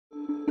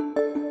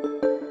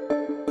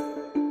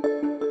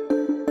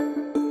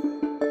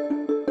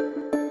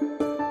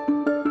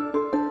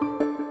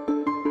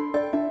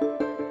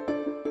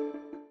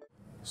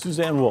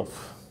Suzanne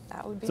Woolf.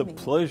 That would be It's a me.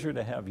 pleasure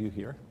to have you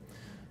here.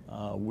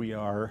 We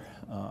are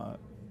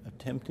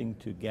attempting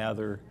to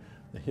gather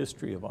the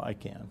history of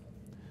ICANN.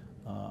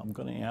 I'm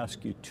going to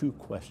ask you two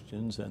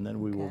questions and then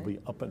we will be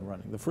up and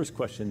running. The first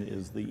question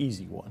is the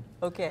easy one.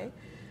 Okay.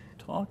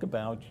 Talk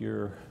about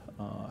your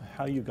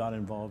how you got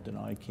involved in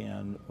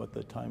ICANN, what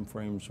the time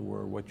frames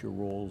were, what your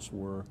roles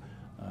were,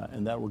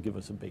 and that will give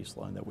us a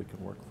baseline that we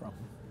can work from.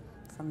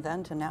 From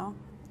then to now,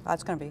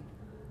 that's going to be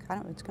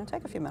it's going to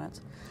take a few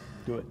minutes.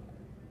 Do it.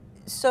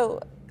 So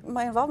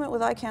my involvement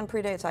with ICANN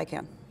predates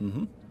ICANN.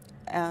 Mm-hmm.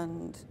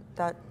 And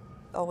that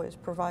always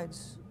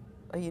provides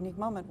a unique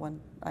moment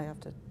when I have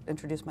to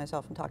introduce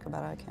myself and talk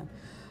about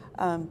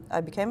ICANN.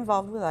 I became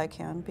involved with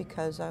ICANN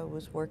because I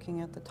was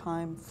working at the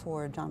time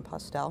for John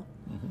Postel,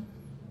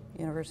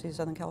 University of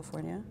Southern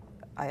California,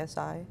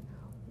 ISI,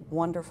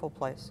 wonderful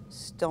place.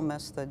 Still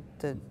miss the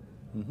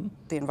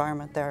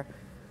environment there.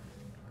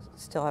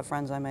 Still have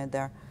friends I made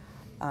there.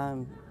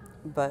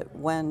 But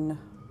when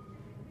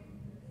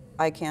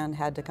ICANN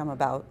had to come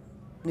about,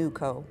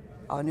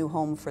 a new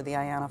home for the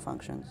IANA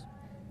functions,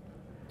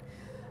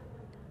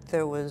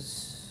 there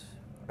was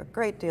a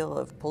great deal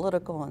of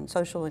political and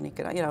social and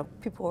economic,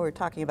 people were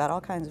talking about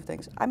all kinds of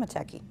things. I'm a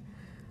techie.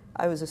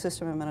 I was a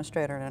system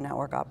administrator and a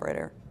network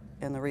operator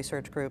in the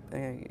research group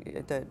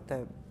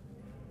that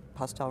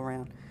Postel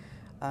ran.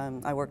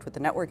 I worked with the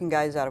networking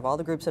guys out of all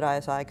the groups at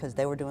ISI because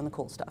they were doing the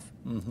cool stuff.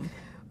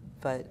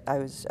 But I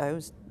was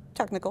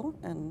technical,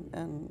 and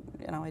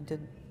I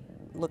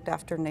looked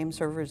after name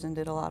servers and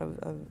did a lot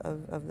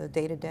of the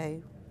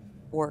day-to-day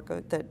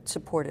work that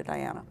supported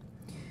IANA.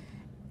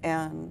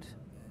 And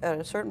at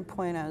a certain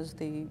point, as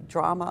the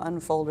drama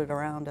unfolded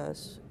around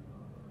us,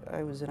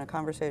 I was in a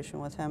conversation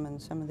with him and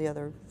some of the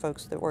other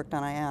folks that worked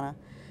on IANA,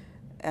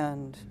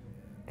 and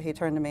he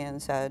turned to me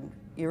and said,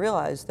 "You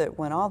realize that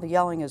when all the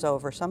yelling is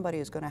over, somebody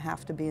is going to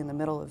have to be in the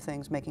middle of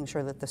things, making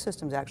sure that the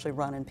systems actually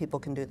run and people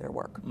can do their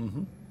work."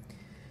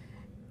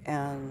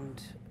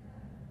 And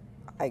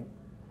I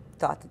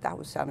thought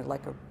that sounded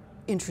like an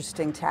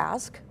interesting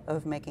task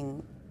of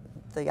making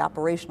the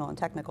operational and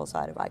technical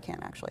side of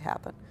ICANN actually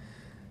happen.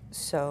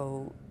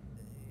 So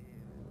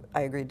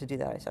I agreed to do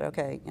that. I said,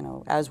 okay,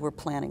 as we're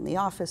planning the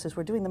office, as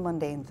we're doing the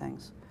mundane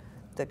things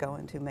that go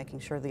into making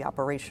sure the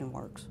operation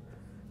works,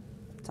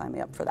 sign me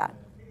up for that.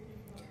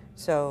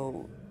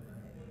 So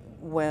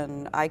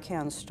when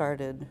ICANN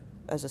started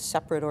as a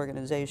separate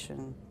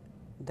organization,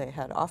 they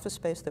had office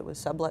space that was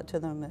sublet to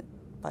them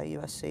by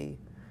USC,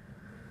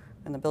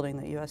 in the building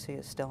that USC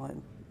is still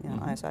in,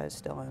 ISI is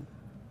still in.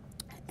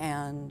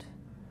 And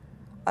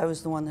I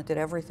was the one that did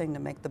everything to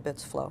make the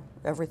bits flow,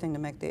 everything to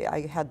make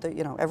I had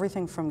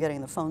everything from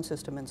getting the phone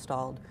system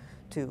installed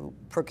to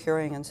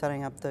procuring and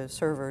setting up the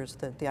servers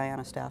that the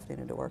IANA staff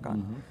needed to work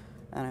on.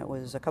 And it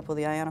was a couple of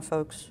the IANA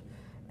folks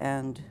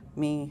and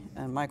me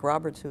and Mike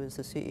Roberts, who is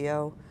the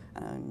CEO,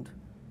 and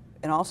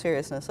in all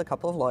seriousness, a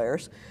couple of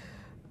lawyers.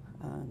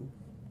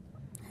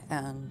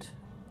 And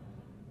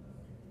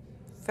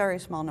very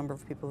small number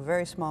of people,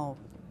 very small,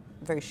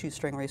 very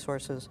shoestring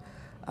resources.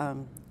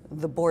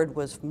 The board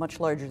was much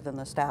larger than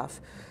the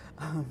staff.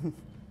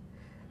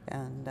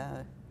 And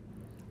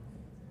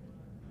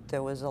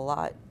there was a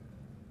lot,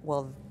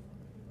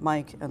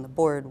 Mike and the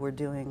board were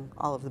doing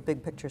all of the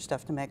big picture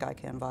stuff to make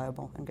ICANN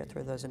viable and get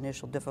through those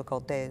initial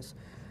difficult days.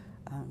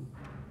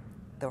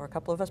 There were a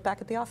couple of us back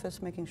at the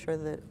office making sure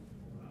that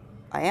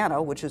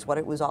IANA, which is what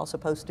it was all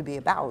supposed to be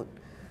about,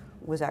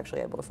 was actually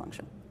able to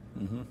function.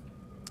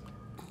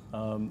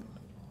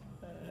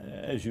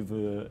 As you've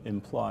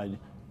implied,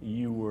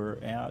 you were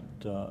at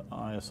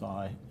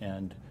ISI,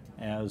 and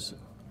as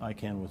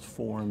ICANN was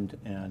formed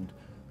and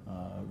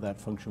that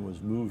function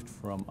was moved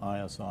from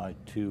ISI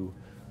to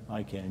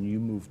ICANN, you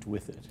moved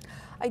with it.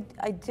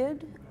 I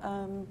did,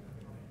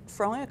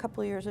 for only a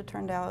couple of years it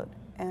turned out,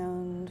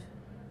 and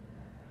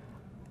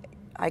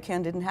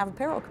ICANN didn't have a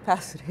payroll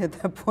capacity at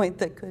that point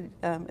that could,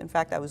 in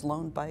fact I was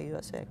loaned by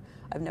USA.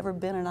 I've never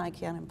been an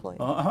ICANN employee.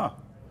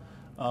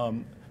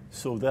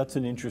 So that's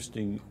an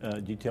interesting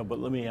detail, but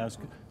let me ask,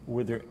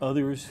 were there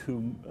others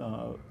who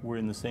were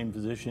in the same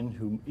position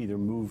who either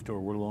moved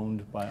or were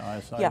loaned by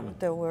ISI? Yeah,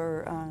 there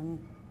were,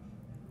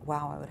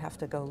 I would have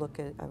to go look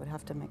at, I would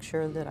have to make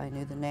sure that I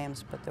knew the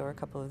names, but there were a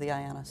couple of the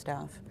IANA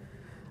staff.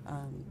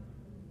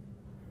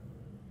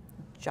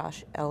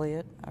 Josh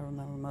Elliott, I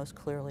remember most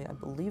clearly. I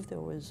believe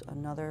there was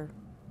another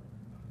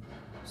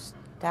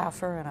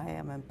staffer, and I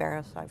am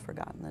embarrassed I've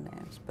forgotten the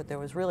names, but there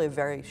was really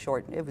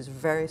it was a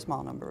very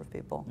small number of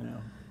people. Yeah.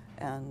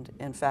 And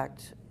in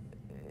fact,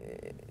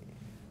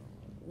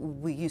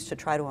 we used to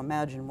try to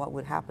imagine what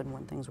would happen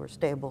when things were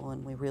stable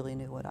and we really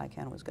knew what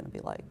ICANN was going to be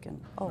like.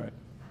 And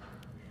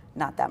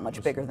not that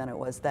much bigger than it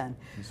was then.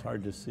 It's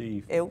hard to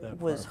see. It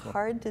was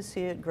hard to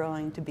see it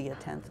growing to be a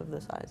tenth of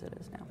the size it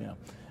is now. Yeah.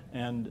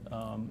 And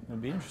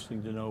it'd be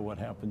interesting to know what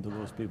happened to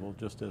those people,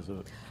 just as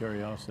a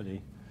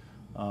curiosity.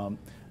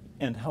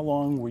 And how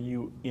long were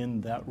you in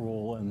that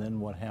role, and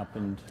then what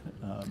happened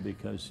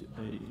because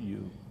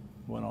you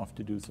went off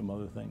to do some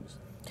other things?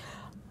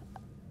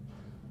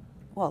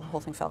 Well, the whole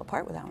thing fell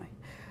apart without me.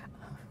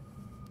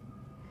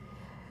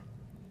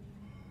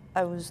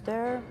 I was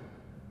there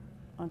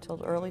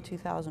until early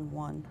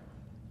 2001,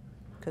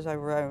 because I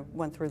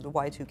went through the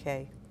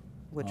Y2K,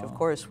 which of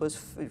course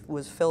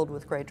was filled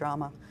with great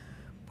drama,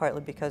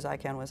 partly because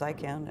ICANN was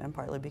ICANN, and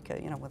partly because,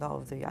 with all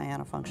of the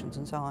IANA functions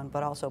and so on,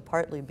 but also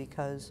partly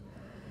because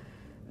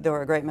there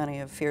were a great many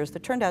of fears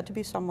that turned out to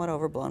be somewhat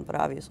overblown, but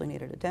obviously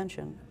needed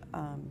attention,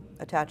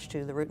 attached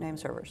to the root name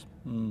servers.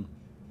 Mm.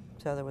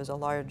 So there was a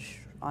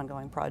large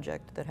ongoing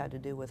project that had to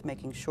do with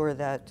making sure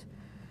that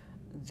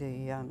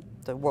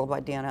the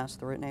worldwide DNS,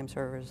 the root name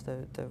servers,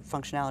 the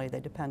functionality they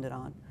depended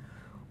on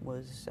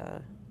was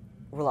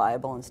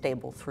reliable and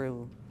stable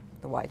through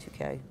the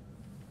Y2K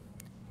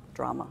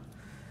drama.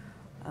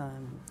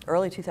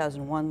 Early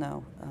 2001,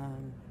 though,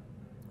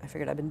 I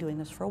figured I'd been doing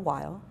this for a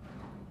while,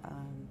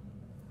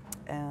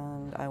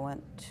 and I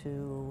went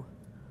to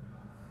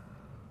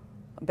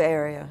a Bay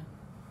Area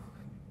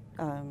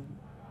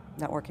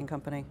networking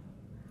company,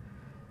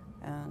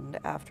 and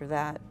after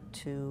that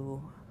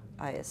to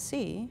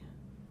ISC,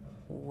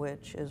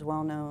 which is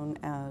well known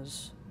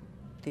as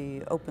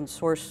the open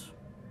source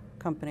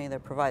company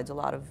that provides a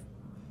lot of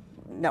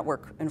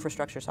network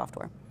infrastructure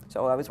software.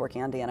 So I was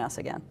working on DNS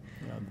again.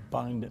 Yeah,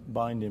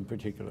 Bind in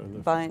particular.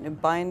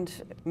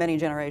 Bind many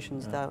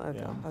generations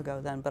ago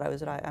then, but I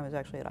was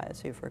actually at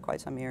ISC for quite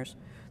some years,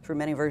 through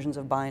many versions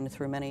of Bind,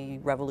 through many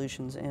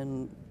revolutions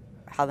in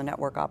how the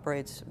network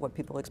operates, what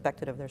people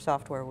expected of their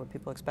software, what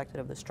people expected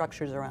of the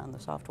structures around the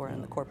software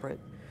and the corporate,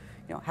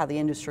 how the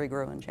industry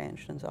grew and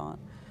changed and so on.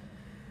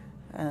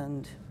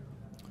 And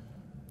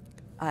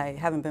I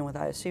haven't been with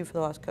ISC for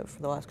the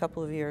last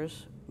couple of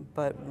years,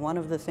 but one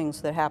of the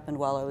things that happened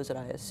while I was at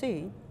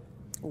ISC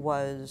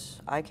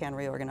was ICANN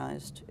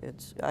reorganized.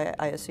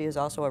 ISC is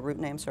also a root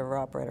name server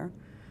operator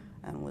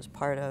and was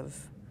part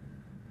of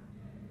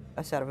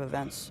a set of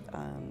events.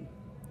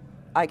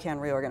 ICANN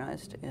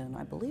reorganized in,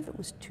 I believe it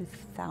was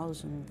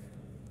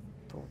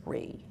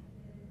 2003.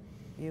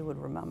 You would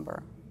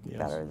remember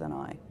better than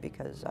I,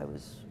 because I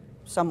was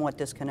somewhat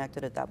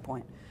disconnected at that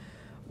point.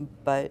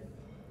 But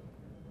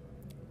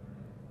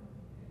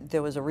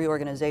there was a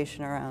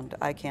reorganization around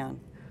ICANN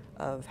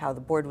of how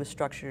the board was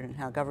structured and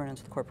how governance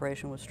of the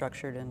corporation was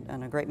structured,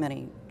 and a great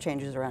many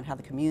changes around how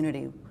the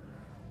community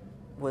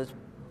was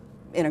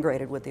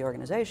integrated with the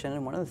organization.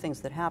 And one of the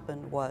things that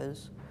happened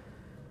was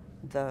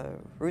the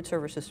Root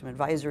Server System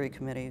Advisory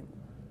Committee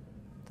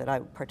that I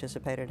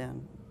participated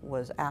in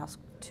was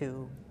asked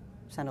to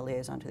send a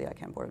liaison to the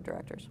ICANN Board of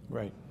Directors.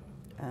 Right.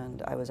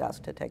 And I was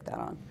asked to take that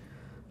on.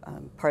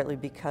 Partly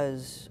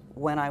because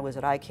when I was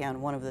at ICANN,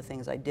 one of the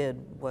things I did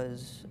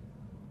was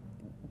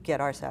get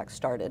RSSAC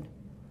started.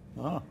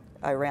 Oh.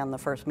 I ran the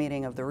first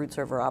meeting of the root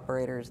server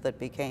operators that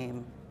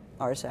became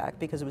RSSAC,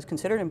 because it was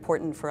considered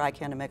important for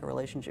ICANN to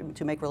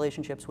make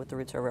relationships with the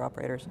root server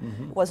operators.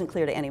 Mm-hmm. It wasn't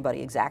clear to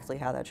anybody exactly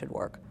how that should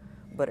work,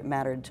 but it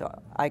mattered to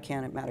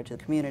ICANN, it mattered to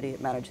the community,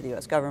 it mattered to the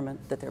U.S.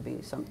 government that there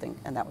be something,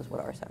 and that was what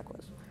RSSAC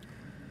was.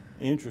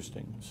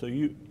 Interesting. So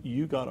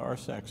you got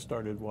RSSAC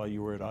started while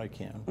you were at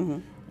ICANN, mm-hmm.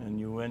 and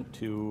you went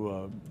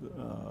to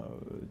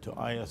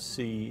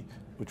ISC,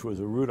 which was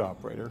a root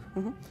operator,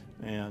 mm-hmm.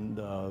 and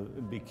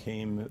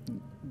became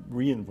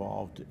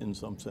re-involved in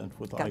some sense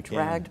with ICANN. Got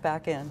dragged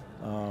back in.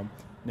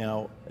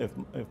 Now, if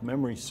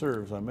memory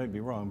serves, I may be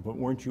wrong, but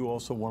weren't you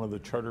also one of the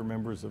charter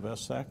members of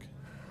SSAC?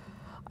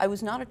 I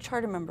was not a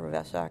charter member of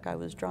SSAC. I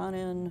was drawn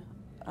in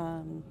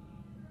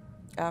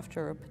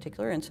after a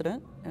particular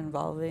incident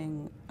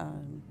involving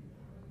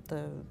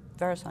the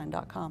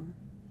verisign.com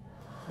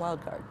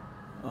wildcard.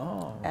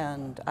 Oh.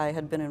 And I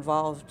had been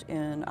involved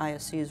in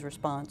ISC's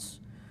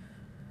response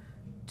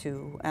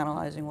to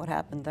analyzing what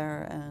happened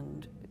there,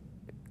 and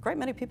a great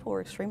many people were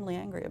extremely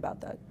angry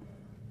about that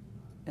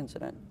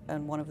incident.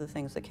 And one of the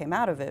things that came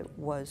out of it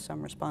was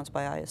some response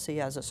by ISC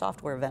as a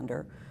software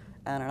vendor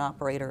and an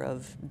operator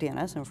of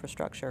DNS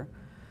infrastructure.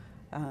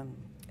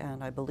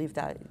 And I believe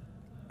that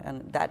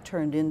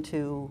turned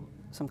into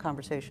some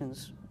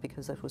conversations,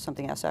 because that was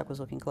something SSAC was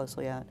looking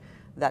closely at.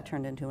 That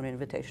turned into an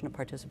invitation to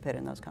participate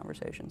in those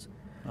conversations.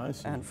 I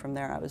see. And from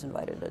there I was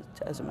invited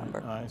as a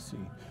member. I see.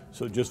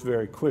 So just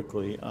very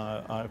quickly,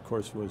 I of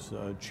course was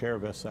chair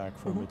of SSAC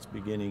from mm-hmm. its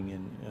beginning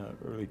in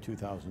early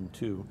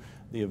 2002.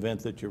 The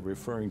event that you're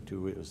referring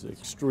to is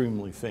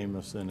extremely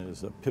famous and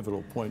is a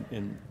pivotal point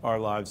in our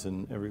lives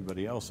and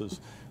everybody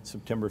else's.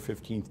 September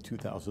 15th,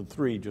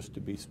 2003, just to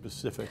be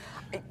specific.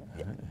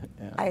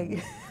 I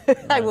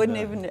wouldn't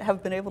even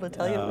have been able to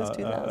tell you it was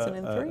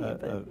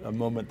 2003. A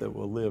moment that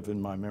will live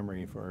in my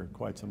memory for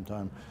quite some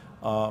time.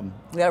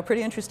 We had a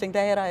pretty interesting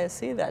day at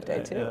ISC that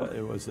day too.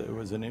 It was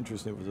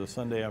a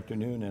Sunday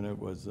afternoon, and it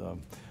was.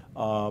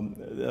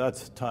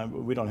 That's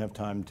time. We don't have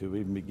time to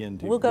even begin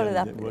to. We'll go to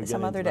that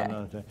some other day.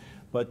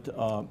 But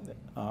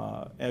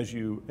as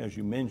you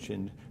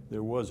mentioned,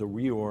 there was a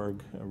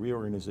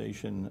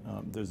reorganization.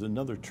 There's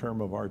another term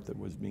of art that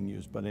was being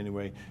used, but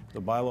anyway, the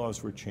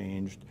bylaws were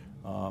changed.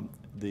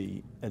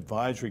 The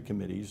advisory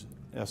committees,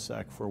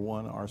 SSAC for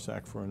one,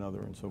 RSSAC for another,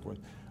 and so forth.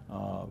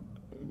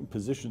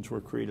 Positions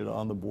were created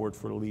on the board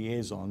for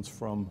liaisons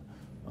from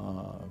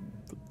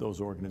those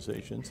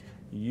organizations.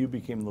 You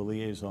became the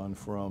liaison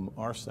from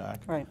RSSAC.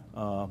 Right.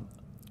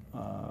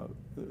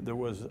 There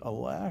was a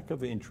lack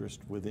of interest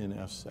within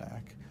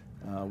SSAC,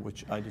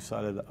 which I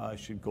decided I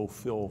should go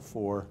fill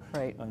for,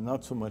 Right.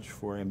 Not so much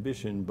for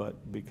ambition, but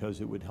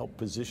because it would help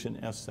position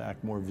SSAC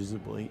more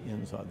visibly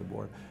inside the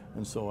board.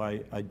 And so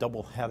I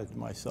double-hatted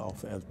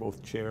myself as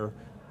both chair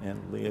and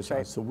liaison.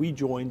 Right. So we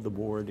joined the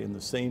board in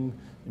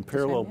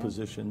parallel yeah.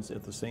 positions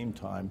at the same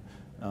time.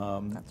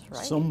 That's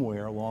right.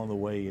 Somewhere along the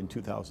way in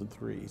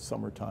 2003,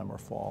 summertime or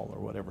fall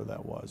or whatever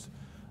that was.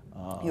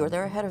 You were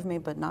there ahead of me,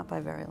 but not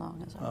by very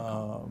long, as I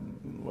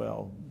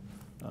recall.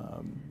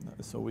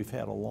 So we've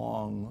had a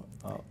long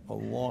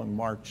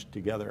march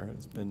together.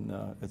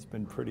 It's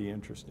been pretty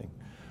interesting.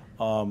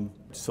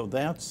 So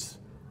that's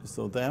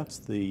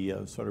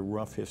the sort of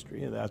rough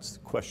history. That's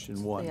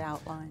question one. The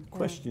outline.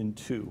 Question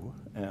two,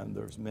 and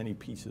there's many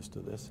pieces to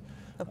this.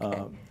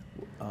 Okay.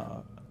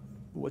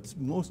 What's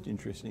most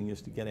interesting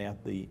is to get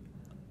at the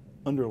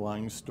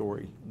underlying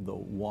story, the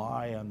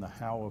why and the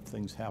how of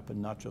things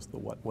happen, not just the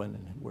what, when,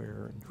 and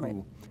where, and who.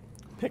 Right.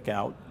 Pick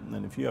out,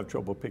 and if you have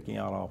trouble picking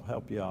out, I'll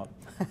help you out,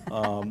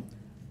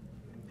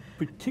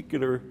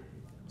 particular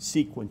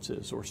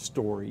sequences or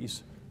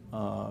stories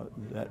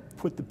that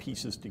put the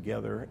pieces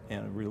together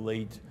and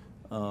relate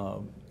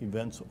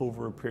events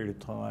over a period of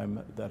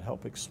time that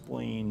help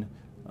explain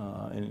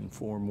and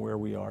inform where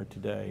we are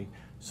today,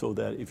 so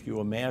that if you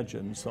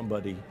imagine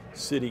somebody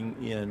sitting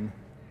in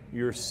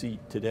your seat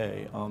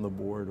today on the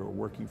board or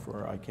working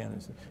for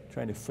ICANN,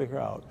 trying to figure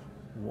out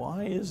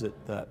why is it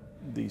that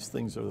these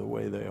things are the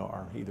way they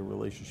are, either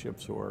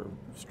relationships or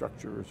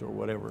structures or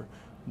whatever,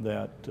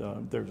 that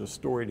there's a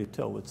story to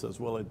tell that says,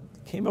 well, it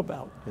came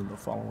about in the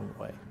following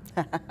way.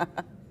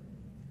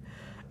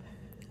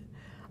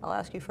 I'll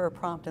ask you for a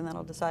prompt, and then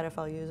I'll decide if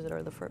I'll use it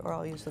or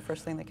I'll use the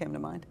first thing that came to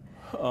mind.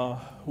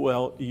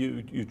 Well,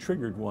 you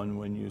triggered one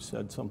when you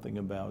said something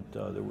about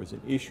there was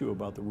an issue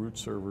about the root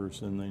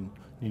servers and they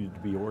needed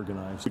to be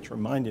organized, which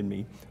reminded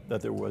me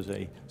that there was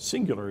a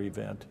singular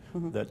event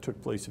that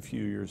took place a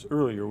few years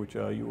earlier, which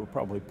you were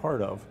probably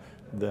part of,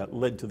 that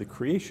led to the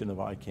creation of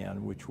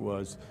ICANN, which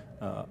was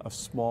a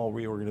small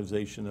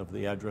reorganization of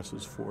the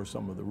addresses for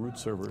some of the root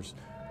servers,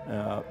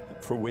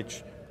 for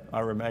which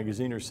Ira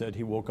Magaziner said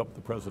he woke up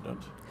the president.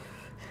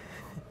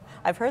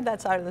 I've heard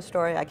that side of the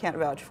story. I can't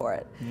vouch for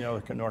it.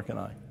 No, nor can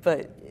I.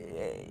 But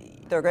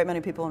there are a great many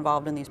people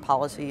involved in these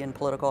policy and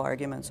political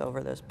arguments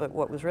over this. But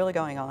what was really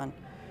going on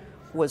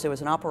was there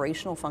was an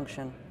operational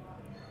function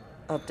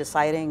of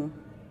deciding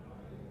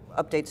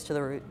updates to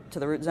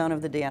the root zone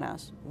of the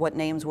DNS, what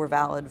names were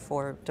valid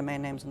for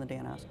domain names in the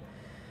DNS,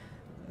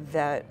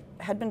 that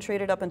had been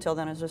treated up until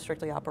then as a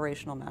strictly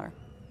operational matter,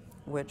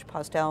 which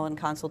Postel, in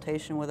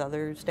consultation with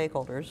other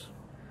stakeholders,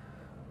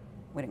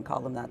 we didn't call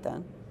them that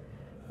then,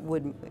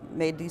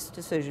 made these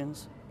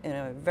decisions in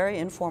a very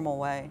informal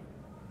way,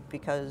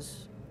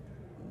 because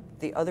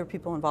the other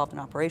people involved in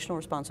operational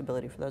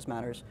responsibility for those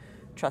matters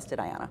trusted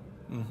IANA.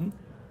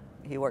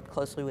 He worked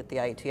closely with the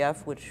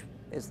IETF, which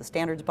is the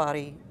standards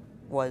body,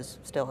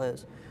 still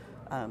is,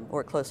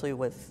 worked closely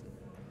with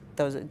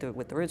the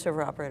root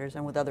server operators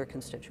and with other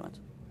constituents.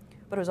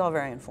 But it was all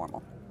very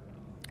informal.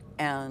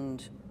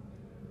 And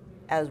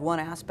as one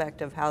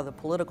aspect of how the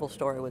political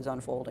story was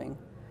unfolding,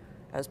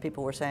 as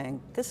people were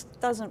saying, this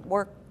doesn't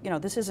work,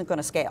 this isn't going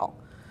to scale.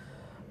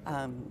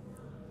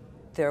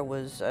 There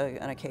was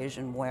an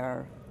occasion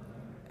where,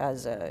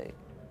 as an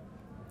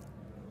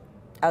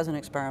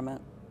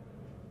experiment,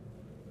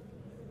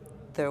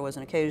 there was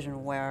an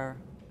occasion where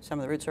some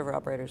of the root server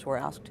operators were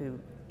asked to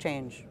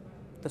change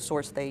the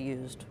source they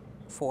used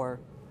for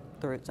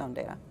the root zone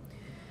data.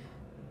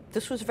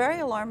 This was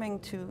very alarming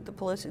to the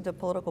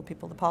political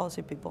people, the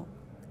policy people,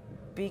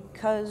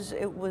 because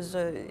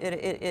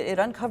it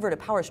uncovered a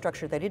power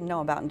structure they didn't know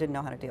about and didn't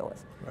know how to deal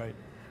with. Right.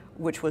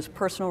 Which was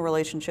personal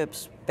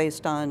relationships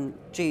based on,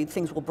 gee,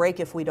 things will break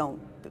if we don't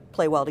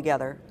play well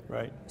together.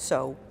 Right.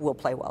 So we'll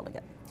play well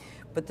together.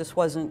 But this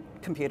wasn't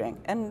computing.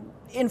 And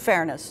in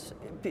fairness,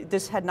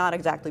 this had not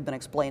exactly been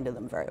explained to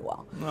them very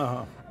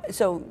well.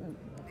 So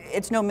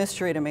it's no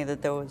mystery to me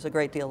that there was a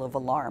great deal of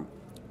alarm.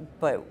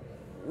 But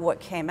what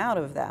came out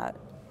of that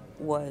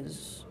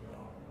was,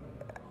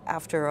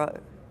 after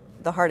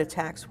the heart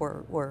attacks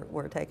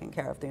were taken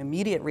care of, the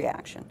immediate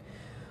reaction,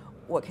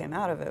 what came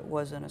out of it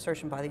was an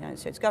assertion by the United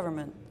States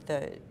government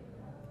that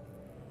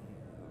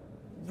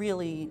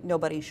really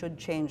nobody should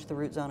change the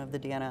root zone of the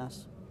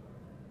DNS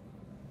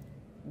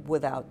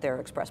without their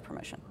express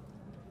permission.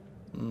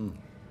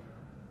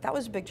 That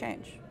was a big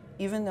change,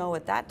 even though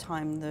at that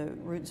time the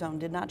root zone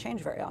did not change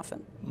very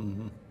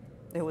often.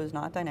 It was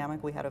not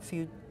dynamic. We had a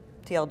few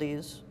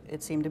TLDs.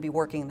 It seemed to be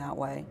working that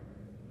way.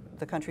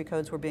 The country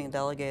codes were being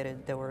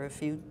delegated. There were a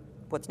few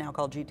what's now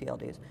called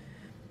GTLDs.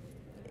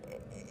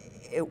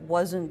 It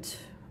wasn't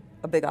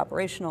a big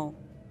operational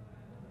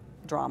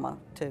drama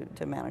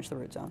to manage the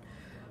root zone,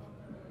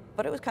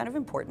 but it was kind of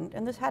important,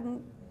 and this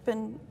hadn't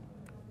been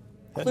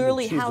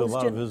clearly housed a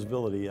lot of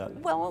visibility yet.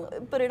 Well,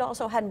 but it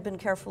also hadn't been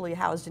carefully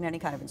housed in any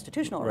kind of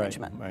institutional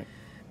arrangement. Right.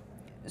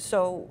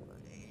 So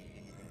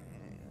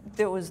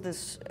there was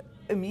this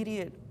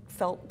immediate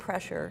felt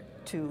pressure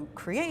to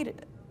create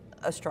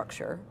a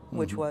structure,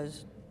 which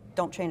was,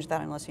 don't change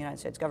that unless the United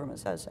States government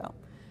says so.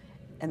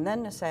 And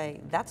then to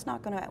say, that's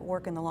not going to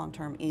work in the long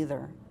term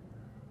either.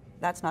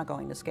 That's not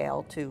going to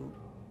scale to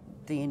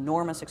the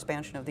enormous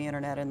expansion of the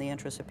internet and the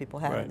interests that people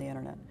have in the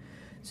internet.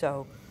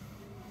 So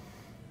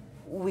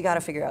we got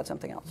to figure out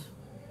something else.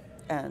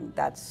 And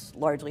that's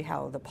largely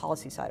how the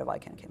policy side of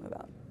ICANN came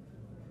about.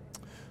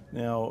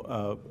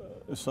 Now,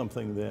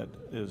 something that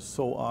is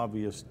so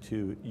obvious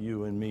to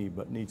you and me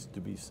but needs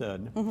to be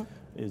said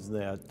is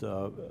that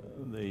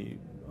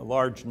a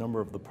large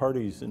number of the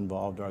parties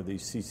involved are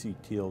these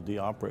CCTLD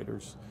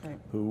operators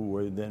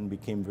who then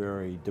became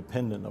very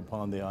dependent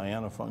upon the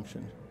IANA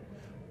function.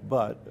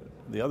 But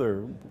the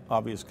other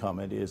obvious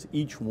comment is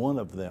each one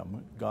of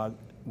them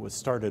was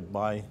started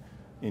by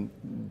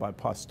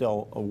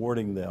Postel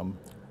awarding them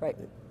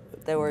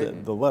they were,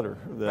 the letter,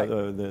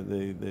 the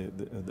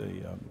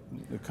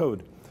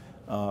code.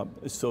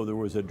 So there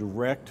was a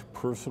direct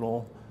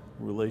personal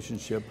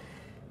relationship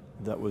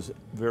that was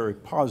very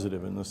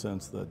positive in the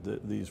sense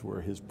that these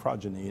were his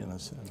progeny in a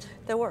sense.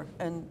 There were,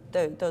 and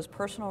those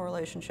personal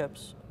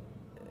relationships,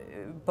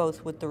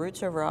 both with the root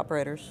server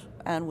operators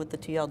and with the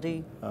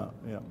TLD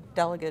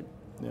delegate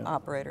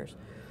operators,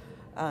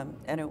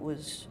 and it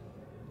was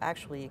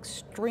actually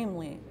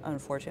extremely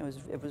unfortunate.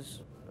 It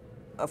was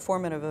a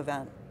formative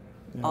event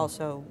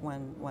also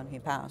when he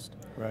passed.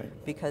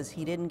 Because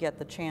he didn't get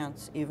the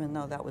chance, even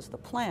though that was the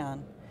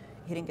plan,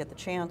 he didn't get the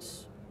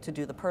chance to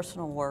do the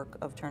personal work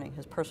of turning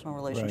his personal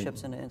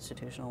relationships into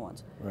institutional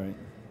ones.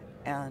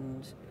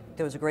 And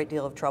there was a great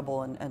deal of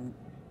trouble and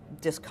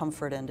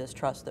discomfort and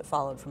distrust that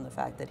followed from the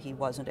fact that he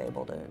wasn't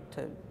able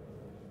to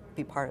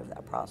be part of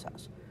that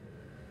process.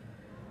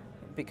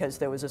 Because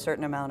there was a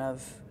certain amount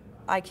of,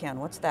 ICANN,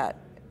 what's that?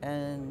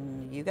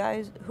 And you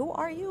guys, who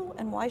are you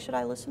and why should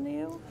I listen to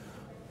you?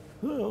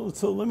 Well,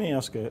 so let me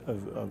ask a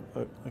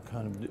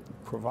kind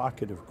of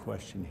provocative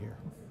question here.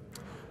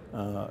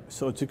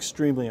 So it's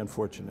extremely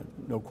unfortunate,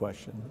 no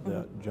question,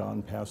 that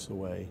John passed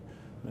away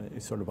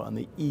sort of on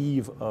the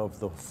eve of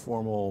the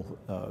formal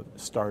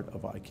start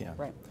of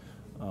ICANN.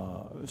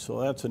 So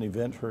that's an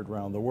event heard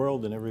around the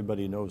world, and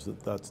everybody knows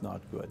that that's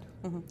not good.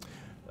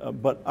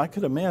 But I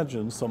could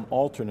imagine some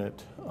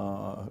alternate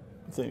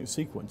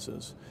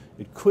sequences.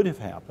 It could have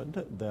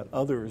happened that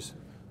others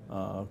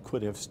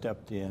could have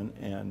stepped in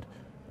and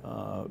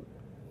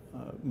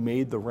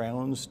made the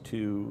rounds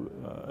to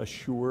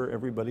assure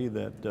everybody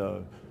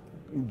that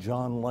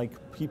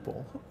John-like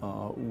people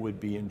would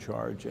be in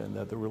charge and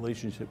that the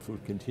relationships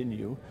would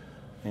continue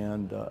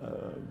and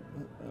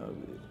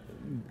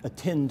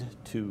attend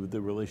to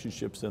the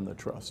relationships and the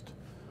trust.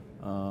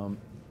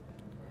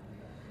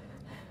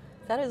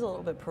 That is a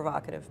little bit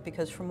provocative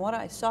because from what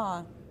I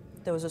saw,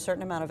 there was a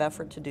certain amount of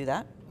effort to do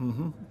that.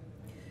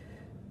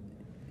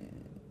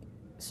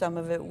 Some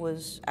of it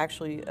was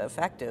actually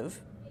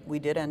effective. We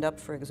did end up,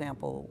 for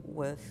example,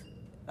 with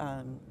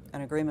an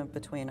agreement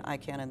between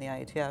ICANN and the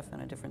IETF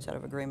and a different set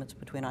of agreements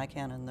between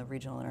ICANN and the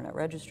regional internet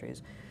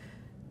registries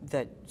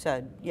that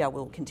said, yeah,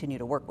 we'll continue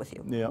to work with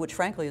you, which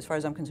frankly, as far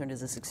as I'm concerned,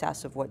 is a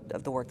success of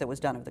the work that was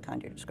done of the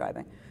kind you're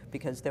describing,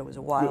 because there was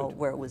a while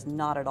where it was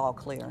not at all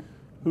clear.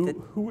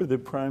 Who were the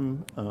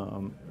prime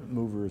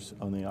movers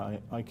on the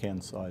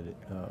ICANN side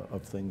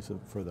of things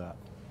for that?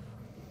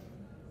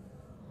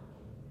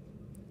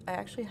 I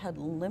actually had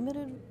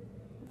limited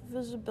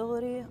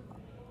visibility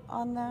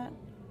on that.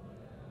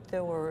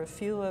 There were a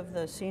few of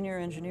the senior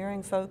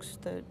engineering folks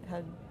that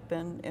had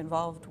been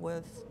involved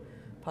with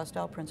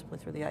Postel, principally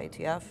through the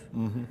IETF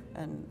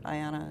and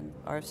IANA and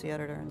RFC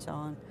editor and so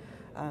on.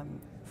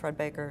 Fred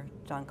Baker,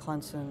 John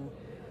Clenson.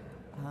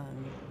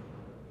 I'm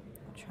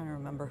trying to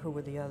remember who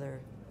were the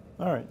other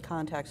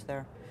contacts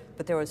there,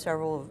 but there were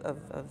several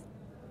of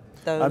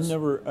those.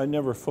 I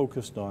never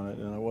focused on it,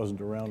 and I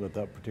wasn't around at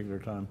that particular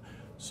time.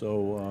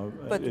 So,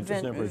 but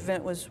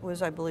Vint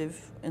was, I believe,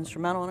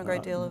 instrumental in a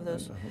great deal of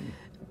this.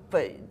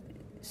 But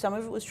some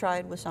of it was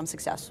tried with some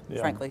success,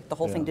 frankly. The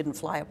whole thing didn't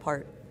fly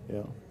apart.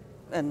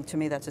 And to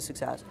me, that's a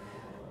success.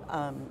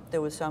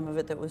 There was some of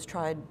it that was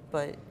tried,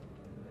 but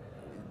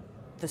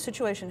the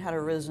situation had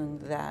arisen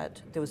that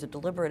there was a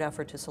deliberate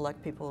effort to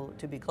select people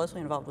to be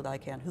closely involved with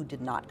ICANN who did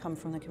not come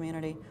from the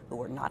community, who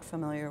were not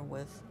familiar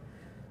with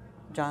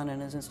John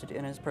and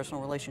his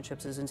personal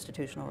relationships, his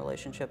institutional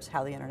relationships,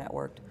 how the internet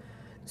worked.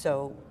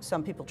 So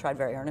some people tried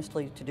very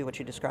earnestly to do what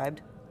you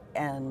described,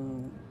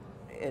 and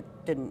it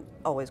didn't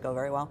always go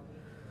very well.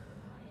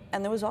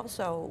 And there was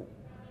also,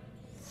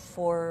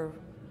 for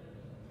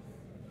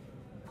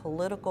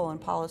political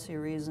and policy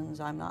reasons,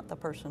 I'm not the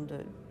person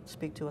to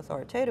speak to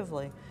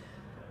authoritatively,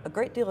 a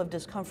great deal of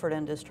discomfort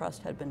and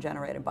distrust had been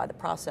generated by the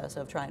process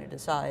of trying to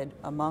decide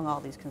among all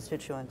these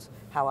constituents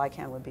how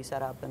ICANN would be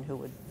set up and who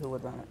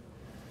would run it.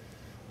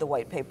 The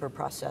white paper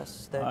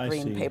process, the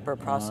green paper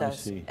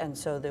process, and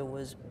so there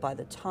was, by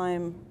the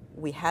time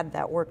we had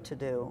that work to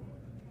do,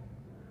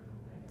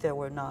 there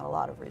were not a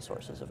lot of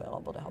resources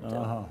available to help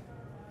do.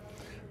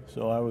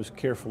 So I was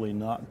carefully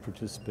not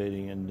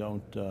participating and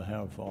don't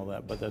have all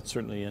that, but that's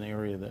certainly an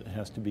area that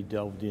has to be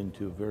delved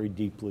into very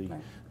deeply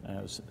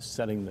as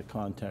setting the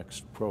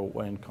context pro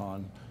and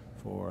con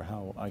for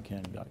how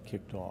ICANN got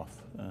kicked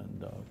off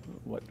and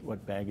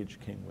what baggage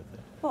came with it.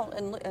 Well,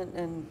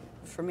 and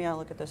for me, I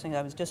look at this thing,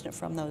 I was distant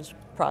from those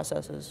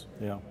processes.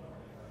 Yeah.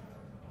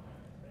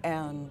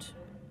 And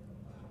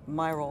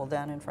my role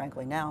then, and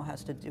frankly now,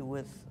 has to do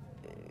with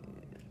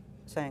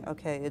saying,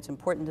 okay, it's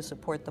important to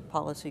support the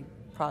policy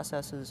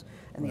processes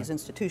and these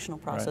institutional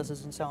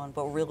processes and so on,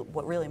 but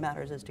what really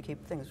matters is to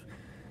keep things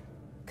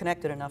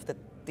connected enough that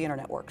the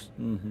internet works.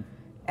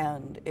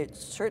 And it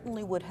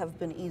certainly would have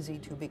been easy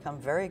to become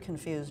very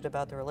confused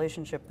about the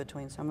relationship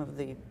between some of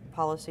the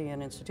policy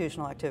and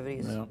institutional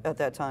activities at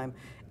that time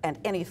and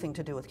anything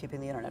to do with keeping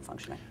the internet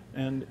functioning.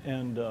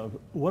 And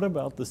what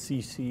about the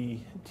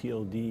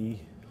CCTLD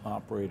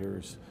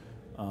operators?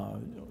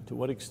 To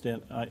what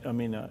extent, I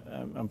mean,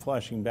 I'm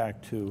flashing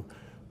back to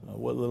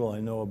what little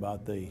I know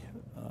about the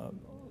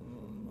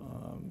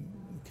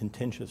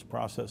contentious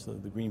process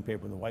of the green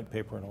paper and the white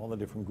paper and all the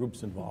different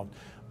groups involved,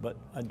 but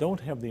I don't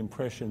have the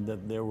impression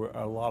that there were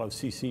a lot of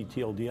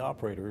CCTLD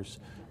operators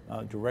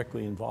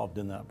directly involved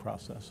in that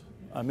process.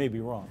 I may be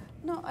wrong.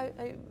 No,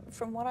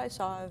 from what I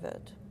saw of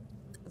it,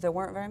 there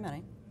weren't very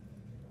many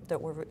that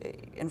were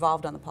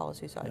involved on the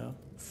policy side. Yeah.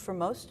 For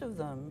most of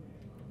them,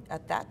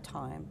 at that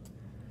time,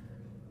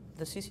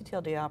 the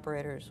CCTLD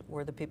operators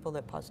were the people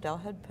that Postel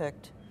had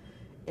picked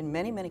in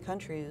many, many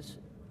countries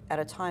at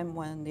a time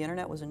when the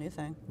internet was a new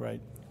thing. Right.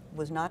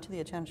 Was not to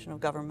the attention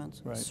of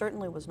governments. Right.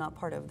 Certainly was not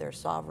part of their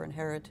sovereign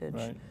heritage.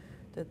 Right.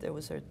 That there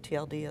was their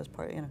TLD as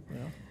part, you know.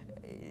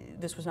 Yeah.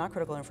 This was not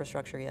critical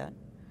infrastructure yet.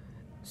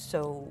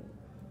 So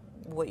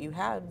what you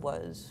had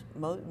was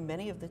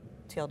many of the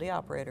TLD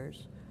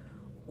operators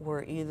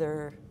were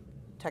either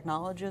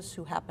technologists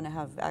who happened to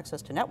have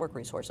access to network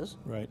resources,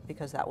 Right.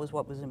 because that was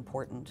what was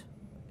important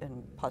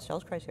in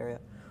Postel's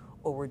criteria,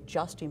 or were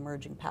just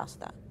emerging past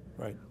that.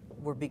 Right.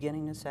 We're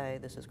beginning to say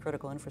this is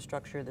critical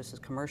infrastructure, this is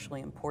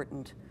commercially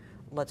important,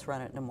 let's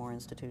run it in a more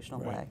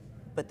institutional way.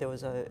 But there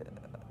was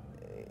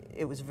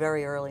it was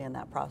very early in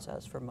that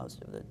process for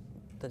most of the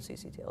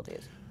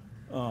CCTLDs.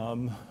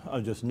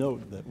 I'll just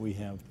note that we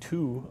have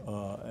two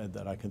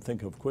that I can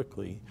think of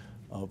quickly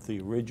of the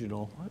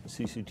original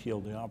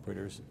CCTLD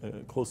operators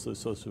closely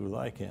associated with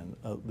ICANN,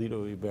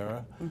 Lido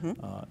Ibarra,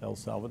 El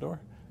Salvador,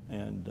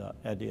 and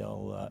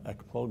Adiel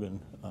Akplogan,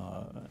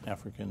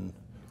 African,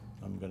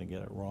 I'm going to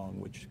get it wrong,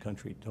 which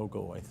country,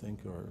 Togo, I think,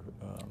 or...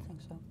 I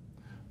think so.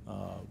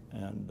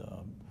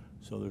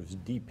 So there's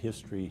deep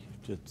history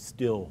that's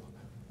still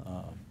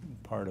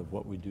part of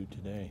what we do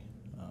today,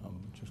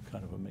 which is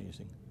kind of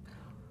amazing.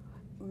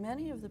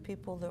 Many of the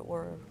people that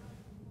were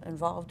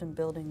involved in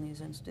building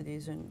these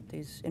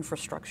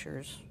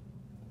infrastructures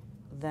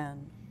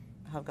then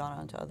have gone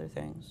on to other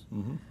things.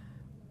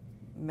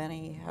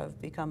 Many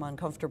have become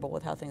uncomfortable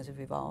with how things have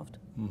evolved,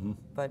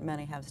 but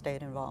many have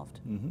stayed involved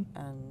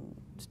and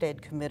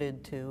stayed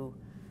committed to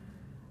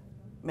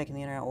making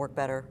the internet work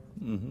better.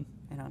 You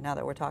know, now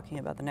that we're talking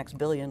about the next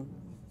billion,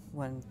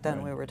 when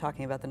then we were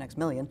talking about the next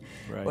million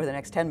or the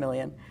next 10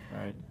 million.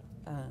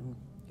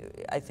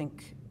 I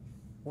think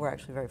we're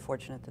actually very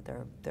fortunate that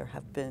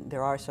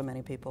there are so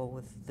many people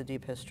with the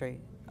deep history.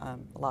 A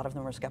lot of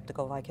them are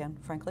skeptical of ICANN,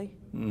 frankly.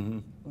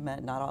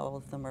 Not all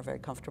of them are very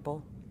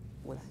comfortable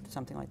with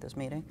something like this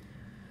meeting,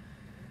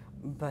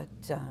 but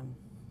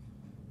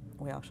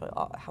we actually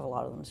have a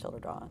lot of them still to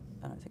draw on,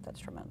 and I think that's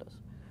tremendous.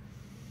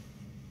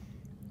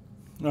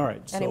 All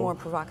right. Any more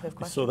provocative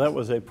questions? So that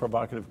was a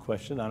provocative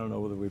question. I don't know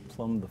whether we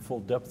plumbed the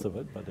full depth of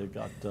it, but it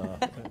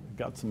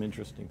got some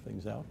interesting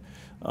things out.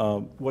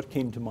 What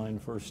came to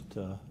mind first?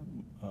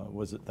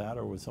 Was it that,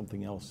 or was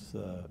something else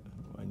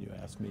when you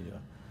asked me to?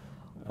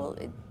 Well,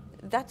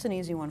 that's an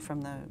easy one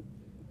from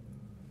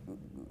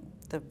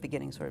the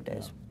beginning sort of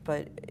days.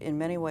 But in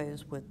many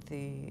ways, with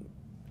the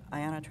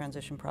IANA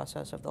transition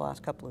process of the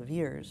last couple of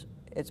years,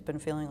 it's been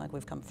feeling like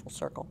we've come full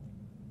circle.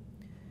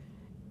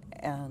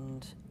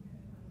 And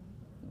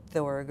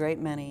there were a great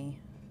many,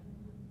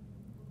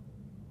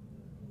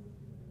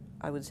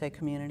 I would say,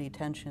 community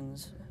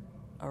tensions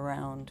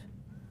around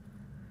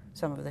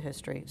some of the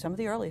history, some of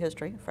the early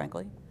history,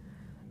 frankly,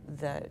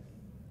 that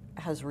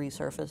has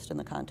resurfaced in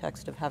the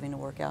context of having to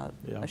work out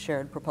a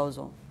shared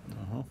proposal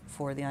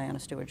for the IANA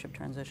stewardship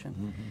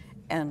transition.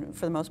 And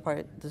for the most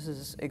part, this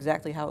is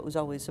exactly how it was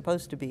always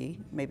supposed to be.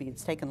 Maybe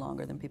it's taken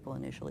longer than people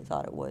initially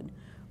thought it would.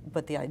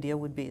 But the idea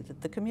would be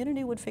that the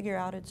community would figure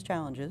out its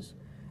challenges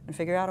and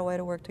figure out a way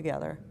to work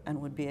together and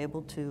would be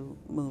able to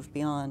move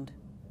beyond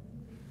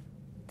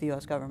the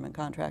U.S. government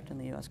contract and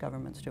the U.S.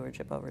 government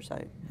stewardship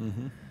oversight.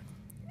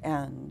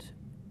 And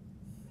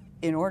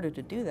in order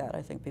to do that,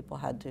 I think people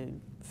had to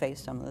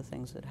face some of the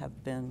things that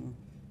have been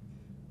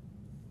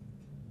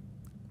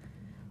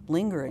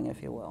lingering,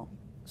 if you will,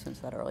 since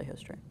that early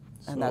history.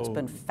 And that's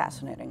been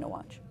fascinating to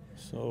watch.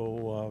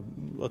 So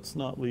let's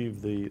not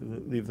leave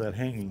that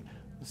hanging.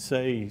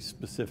 Say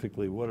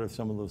specifically, what are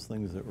some of those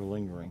things that were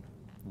lingering?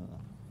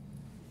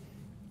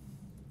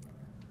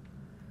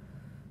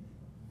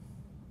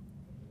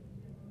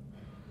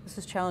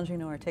 This is challenging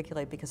to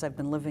articulate because I've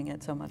been living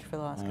it so much for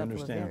the last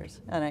couple of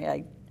years.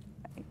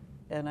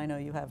 And I know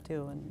you have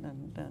too,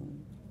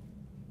 and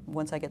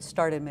once I get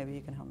started, maybe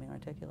you can help me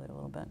articulate a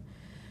little bit.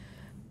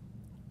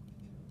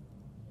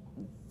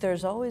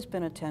 There's always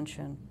been a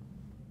tension,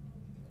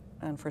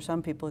 and for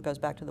some people it goes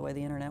back to the way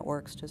the internet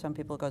works, to some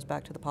people it goes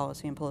back to the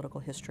policy and political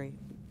history,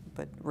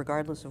 but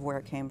regardless of where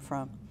it came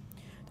from,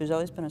 there's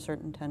always been a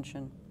certain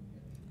tension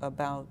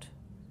about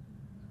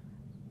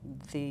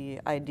the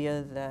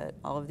idea that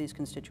all of these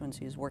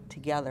constituencies work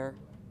together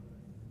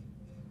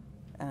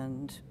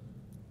and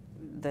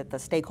that the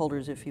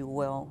stakeholders, if you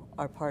will,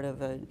 are part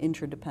of an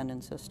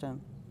interdependent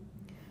system,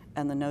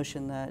 and the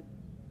notion that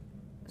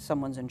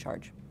someone's in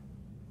charge.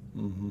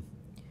 Mm-hmm.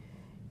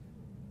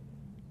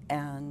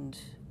 And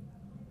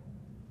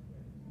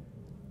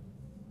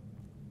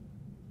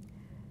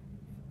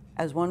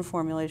as one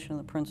formulation of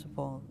the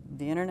principle,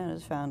 the internet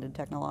is founded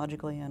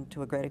technologically and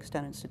to a great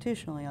extent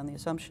institutionally on the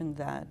assumption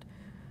that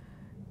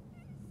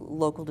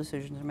local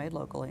decisions are made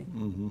locally,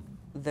 Mm-hmm.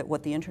 that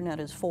what the internet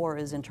is for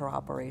is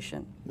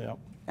interoperation Yep.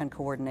 and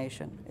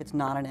coordination. It's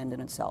not an end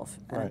in itself,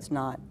 and Right. it's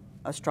not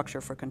a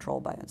structure for control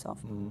by itself.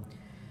 Mm-hmm.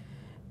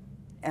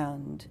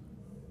 And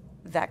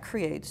that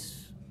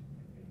creates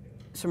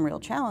some real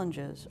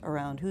challenges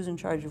around who's in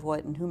charge of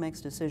what and who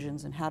makes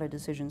decisions and how do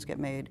decisions get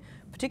made,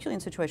 particularly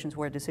in situations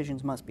where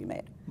decisions must be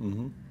made.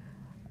 Mm-hmm.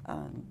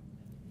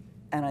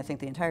 And I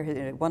think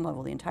at one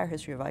level, the entire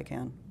history of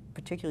ICANN,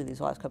 particularly these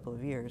last couple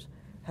of years,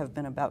 have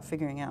been about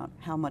figuring out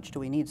how much do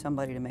we need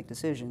somebody to make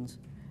decisions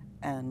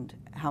and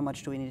how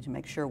much do we need to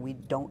make sure we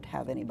don't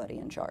have anybody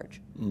in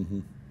charge.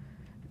 Mm-hmm.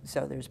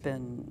 So there's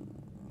been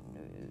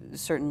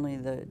certainly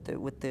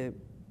with the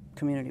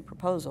community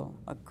proposal,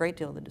 a great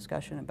deal of the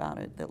discussion about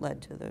it that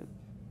led to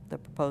the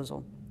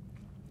proposal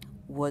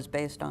was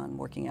based on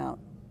working out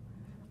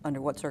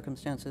under what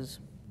circumstances,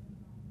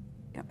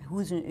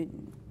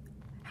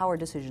 how are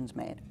decisions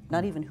made?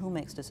 Not even who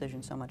makes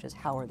decisions so much as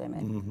how are they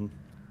made? Mm-hmm.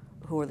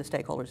 Who are the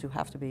stakeholders who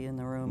have to be in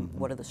the room? Mm-hmm.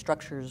 What are the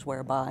structures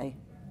whereby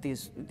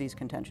these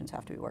contentions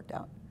have to be worked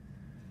out?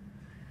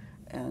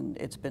 And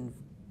it's been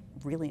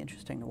really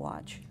interesting to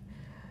watch.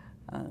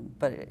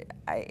 But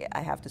I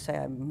have to say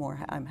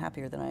I'm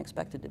happier than I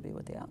expected to be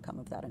with the outcome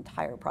of that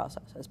entire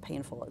process, as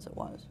painful as it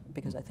was,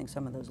 because I think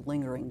some of those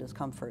lingering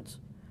discomforts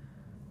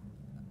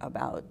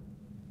about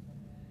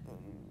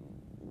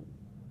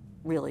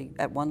really,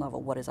 at one level,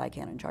 what is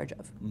ICANN in charge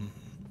of? Mm-hmm.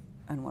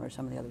 And what are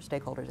some of the other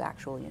stakeholders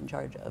actually in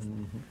charge of?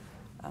 Mm-hmm.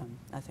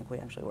 I think we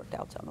actually worked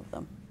out some of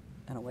them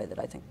in a way that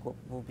I think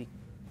will be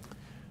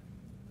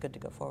good to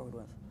go forward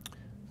with.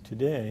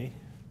 Today,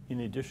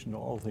 in addition to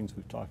all the things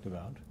we've talked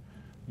about,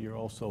 you're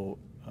also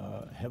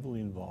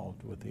heavily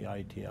involved with the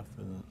IETF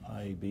and the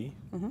IAB,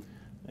 Mm-hmm.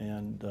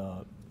 and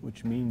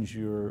which means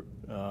you're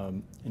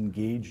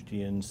engaged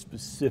in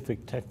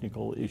specific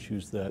technical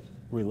issues that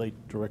relate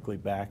directly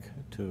back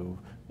to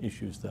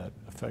issues that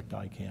affect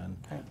ICANN,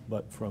 Right.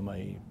 but from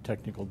a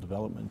technical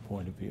development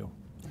point of view.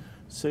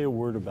 Say a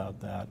word about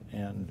that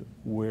and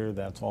where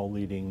that's all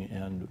leading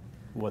and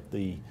what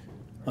the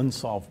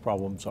unsolved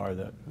problems are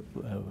that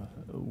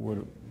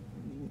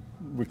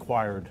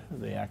required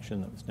the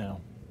action that's now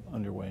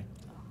underway.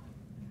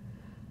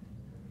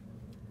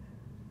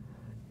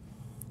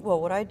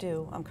 Well, what I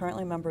do, I'm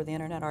currently a member of the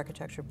Internet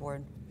Architecture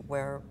Board,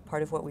 where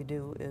part of what we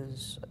do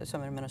is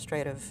some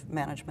administrative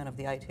management of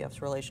the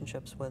IETF's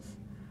relationships with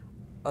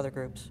other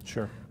groups.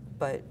 Sure.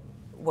 But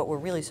what we're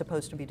really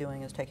supposed to be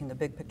doing is taking the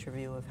big picture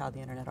view of how the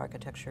Internet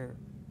architecture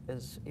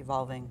is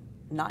evolving,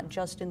 not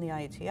just in the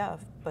IETF,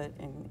 but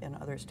in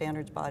other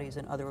standards bodies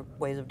and other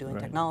ways of doing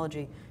Right.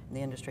 technology in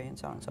the industry and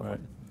so on and so Right.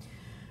 forth.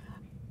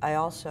 I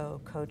also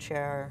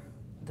co-chair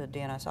the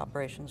DNS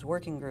Operations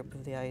Working Group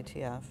of the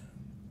IETF,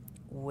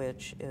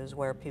 which is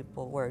where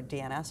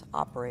DNS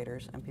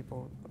operators and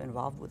people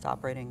involved with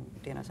operating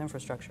DNS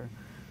infrastructure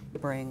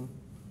bring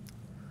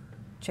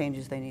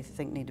changes they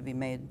think need to be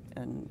made.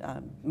 And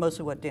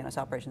mostly what DNS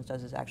operations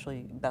does is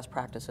actually best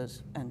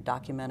practices and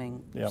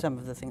documenting Yep. some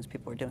of the things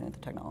people are doing with the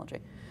technology.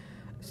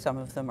 Some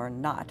of them are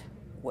not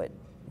what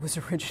was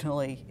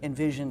originally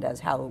envisioned as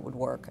how it would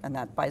work, and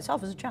that by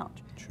itself is a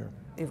challenge. Sure.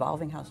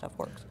 Evolving how stuff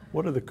works.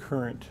 What are the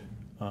current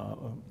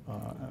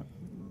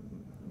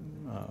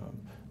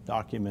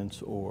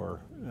documents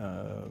or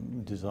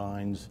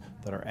designs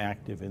that are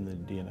active in the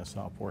DNS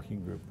Op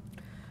working group?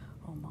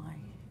 Oh my.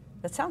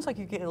 That sounds like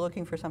you're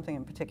looking for something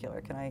in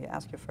particular. Can I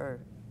ask you for?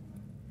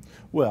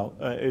 Well,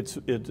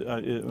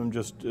 I'm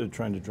just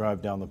trying to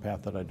drive down the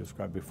path that I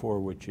described before,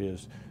 which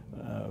is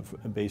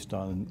based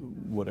on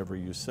whatever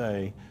you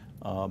say.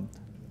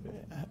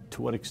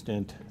 To what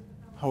extent,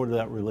 how would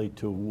that relate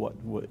to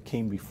what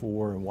came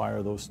before, and why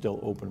are those still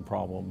open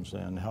problems,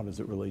 and how does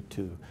it relate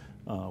to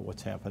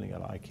what's happening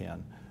at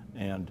ICANN?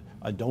 And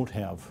I don't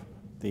have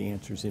the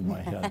answers in my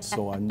head,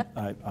 so I'm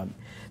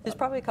There's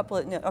probably a couple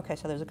of, no, okay,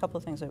 so there's a couple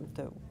of things that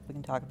we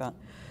can talk about.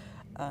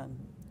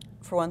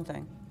 For one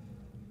thing,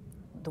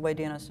 the way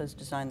DNS is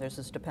designed, there's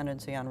this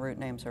dependency on root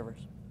name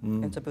servers.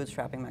 It's a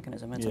bootstrapping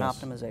mechanism. It's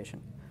Yes. an optimization.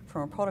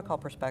 From a protocol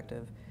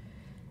perspective,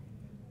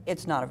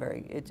 It's not a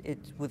very,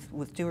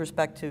 with due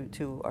respect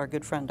to our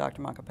good friend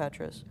Dr.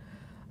 Makapetris,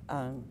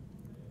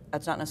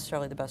 that's not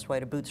necessarily the best way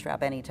to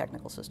bootstrap any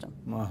technical system,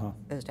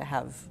 is to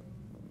have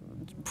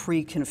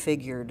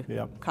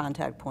pre-configured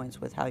contact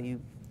points with how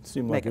you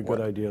Seemed make like it a good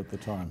work. idea at the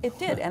time. It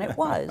did, and it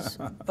was,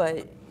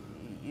 but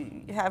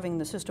having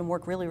the system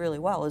work really, really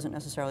well isn't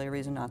necessarily a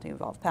reason not to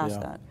evolve past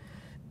that.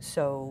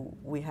 So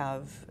we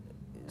have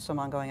some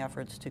ongoing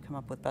efforts to come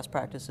up with best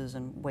practices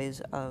and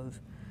ways of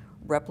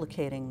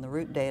replicating the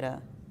root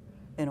data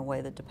in a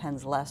way that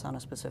depends less on a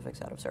specific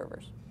set of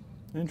servers.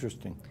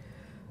 Interesting.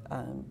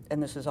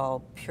 And this is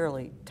all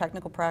purely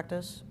technical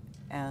practice,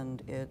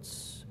 and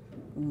it's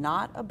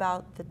not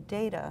about the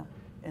data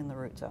in the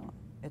root zone.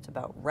 It's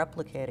about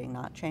replicating,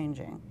 not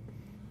changing,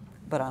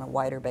 but on a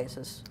wider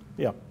basis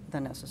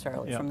than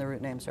necessarily from the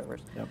root name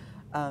servers.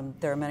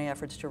 There are many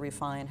efforts to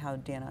refine how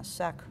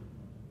DNSSEC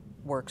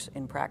works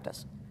in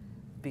practice,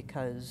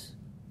 because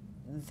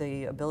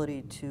the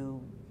ability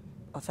to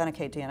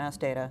authenticate DNS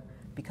data,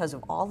 because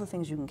of all the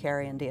things you can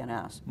carry in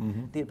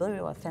DNS, the ability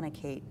to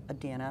authenticate a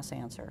DNS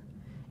answer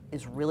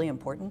is really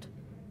important.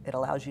 It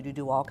allows you to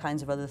do all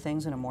kinds of other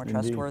things in a more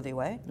trustworthy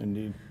way.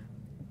 Indeed.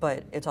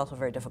 But it's also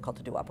very difficult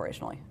to do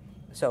operationally.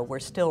 So we're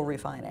still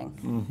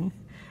refining.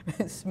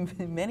 It's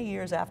many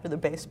years after the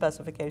base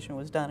specification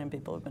was done and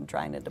people have been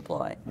trying to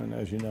deploy. And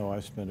as you know, I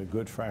spent a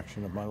good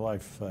fraction of my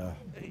life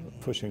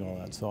pushing all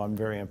that, so I'm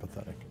very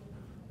empathetic.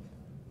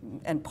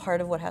 And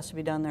part of what has to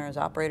be done there is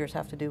operators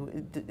have to do,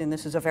 and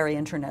this is a very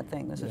internet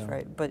thing, this is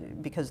right,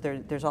 but because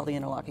there's all the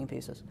interlocking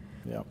pieces.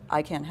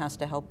 ICANN has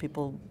to help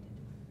people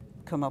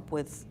come up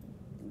with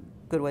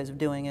good ways of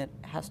doing it,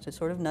 has to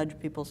sort of nudge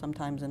people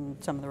sometimes in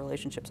some of the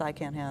relationships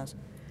ICANN has,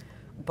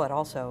 but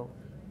also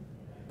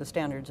the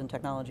standards and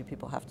technology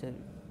people have to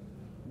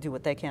do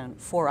what they can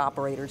for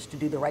operators to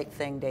do the right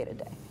thing day to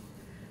day.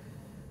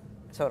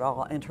 So it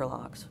all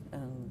interlocks.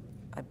 And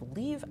I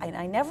believe,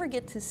 I never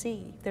get to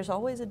see, there's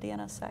always a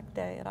DNSSEC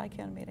day at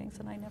ICANN meetings,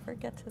 and I never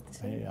get to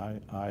see. Hey,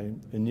 I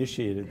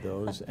initiated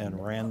those and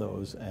ran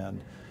those,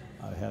 and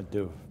I had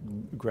to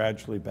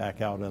gradually back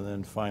out and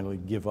then finally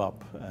give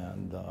up.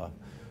 And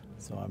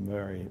so I'm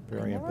very,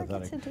 very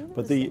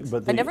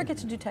empathetic. I never get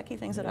to do techie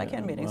things at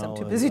ICANN meetings. I'm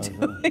too busy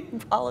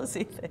doing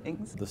policy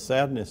things. The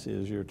sadness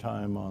is your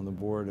time on the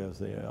board as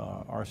the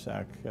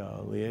RSSAC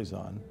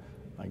Liaison,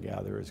 I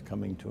gather, is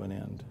coming to an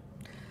end.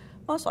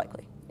 Most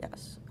likely,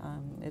 yes.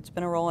 It's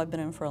been a role I've been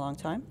in for a long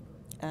time,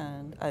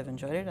 and I've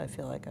enjoyed it. I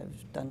feel like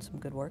I've done some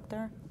good work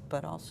there.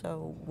 But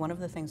also, one of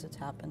the things that's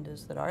happened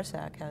is that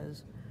RSSAC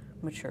has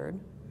matured.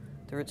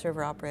 The root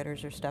server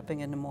operators are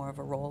stepping into more of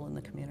a role in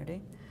the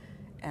community.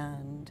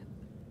 And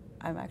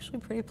I'm actually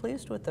pretty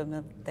pleased with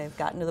them. They've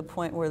gotten to the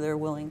point where they're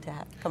willing to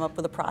come up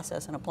with a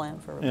process and a plan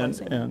for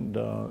replacing it. And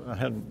I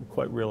hadn't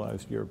quite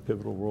realized your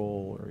pivotal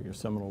role or your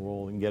seminal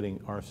role in getting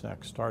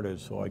RSSAC started,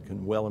 so I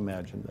can well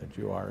imagine that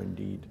you are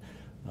indeed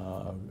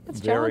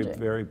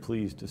very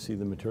pleased to see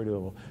the maturity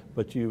level.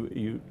 But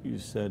you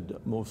said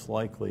most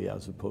likely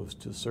as opposed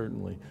to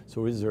certainly.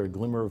 So is there a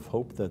glimmer of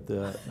hope that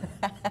the...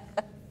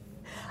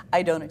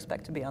 I don't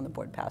expect to be on the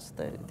board past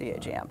the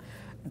AGM.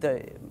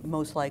 The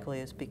most likely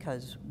is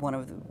because part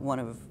of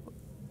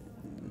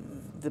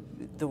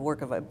the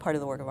work of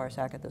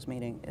RSSAC at this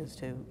meeting is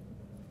to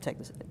take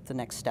the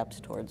next steps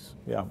towards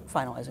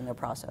finalizing their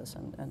process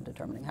and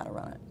determining how to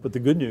run it. But the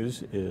good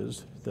news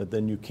is that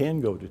then you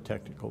can go to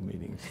technical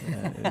meetings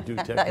and do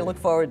technical. I look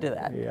forward to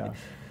that. Yeah.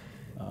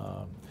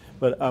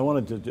 But I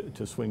wanted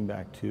to swing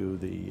back to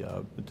the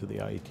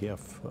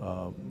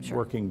IETF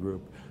working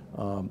group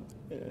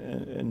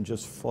and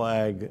just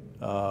flag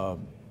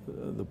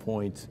the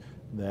point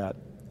that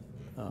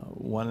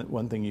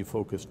one thing you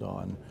focused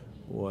on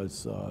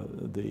was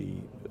the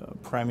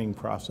priming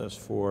process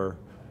or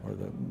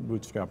the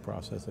bootstrap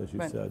process, as you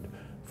said,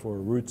 for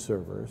root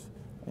servers.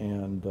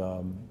 And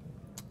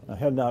I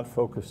had not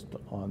focused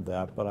on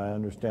that, but I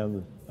understand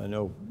that I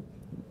know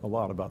a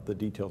lot about the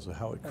details of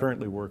how it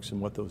currently works and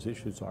what those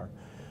issues are.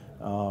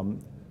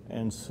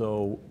 And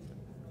so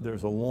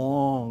there's a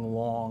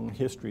long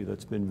history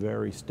that's been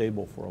very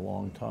stable for a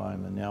long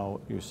time, and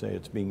now you say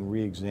it's being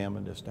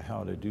re-examined as to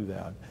how to do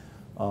that.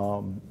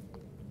 And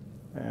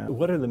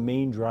what are the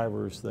main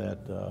drivers that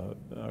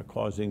are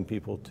causing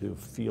people to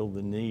feel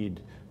the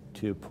need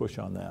to push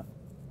on that?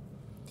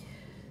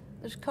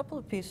 There's a couple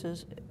of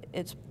pieces.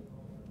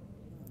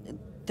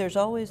 There's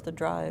always the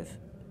drive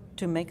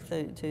to make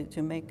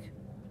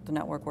the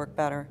network work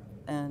better,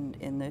 and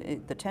in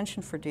the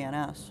tension for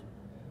DNS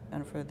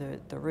and for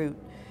the root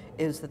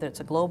is that it's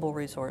a global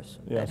resource.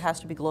 It has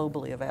to be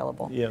globally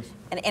available.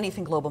 And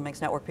anything global makes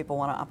network people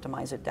want to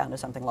optimize it down to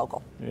something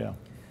local.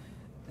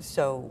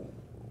 So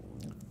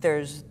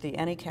there's the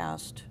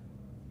Anycast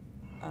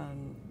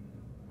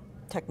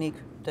technique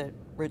that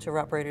root server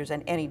operators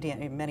and many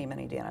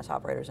DNS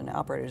operators and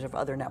operators of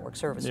other network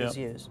services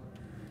use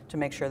to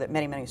make sure that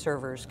many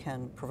servers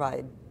can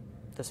provide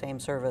the same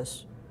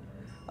service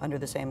under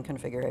the same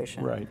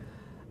configuration.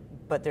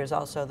 But there's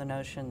also the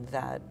notion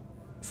that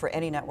for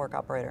any network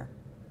operator,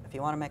 if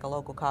you want to make a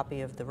local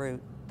copy of the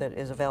root that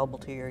is available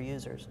to your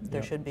users.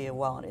 There should be a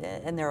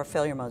and there are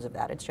failure modes of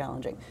that. It's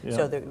challenging.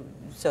 Yeah.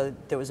 So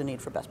there was a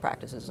need for best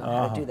practices on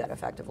how to do that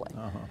effectively.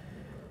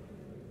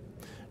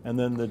 And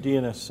then the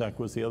DNSSEC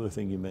was the other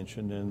thing you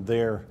mentioned, and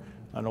there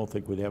I don't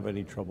think we'd have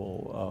any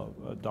trouble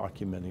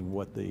documenting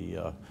what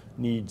the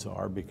needs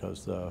are,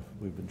 because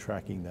we've been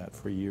tracking that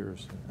for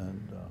years.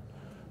 And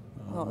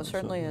well, it's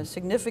certainly a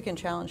significant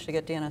challenge to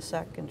get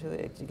DNSSEC and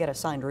to get a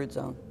signed root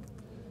zone,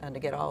 and to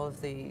get all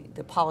of the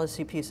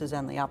policy pieces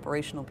and the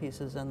operational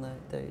pieces and the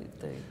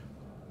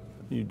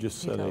you just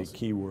said a details.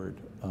 keyword,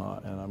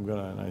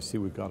 and I see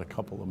we've got a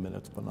couple of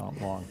minutes, but not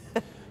long.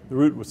 The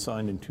root was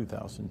signed in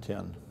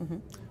 2010.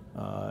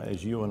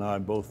 As you and I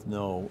both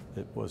know,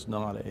 it was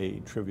not a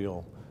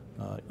trivial,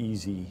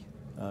 easy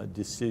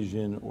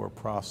decision or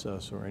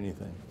process or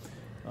anything.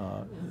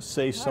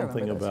 Say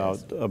something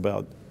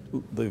about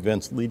the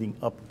events leading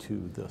up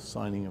to the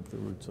signing of the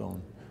root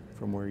zone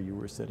from where you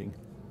were sitting.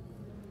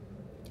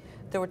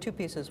 There were two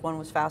pieces. One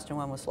was fast and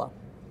one was slow.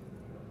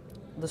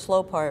 The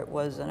slow part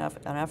was an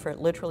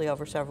effort literally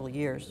over several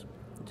years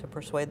to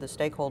persuade the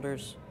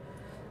stakeholders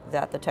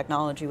that the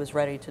technology was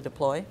ready to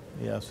deploy.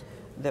 Yes.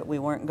 That we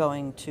weren't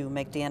going to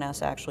make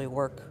DNS actually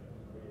work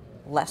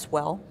less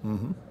well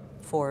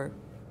for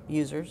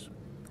users,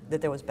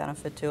 that there was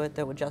benefit to it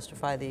that would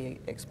justify the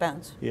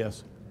expense.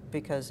 Yes.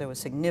 Because there was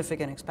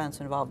significant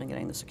expense involved in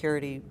getting the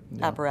security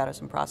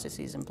apparatus and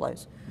processes in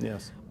place.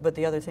 Yes. But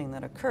the other thing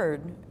that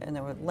occurred, and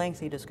there were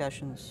lengthy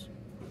discussions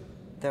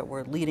that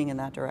were leading in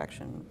that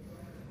direction,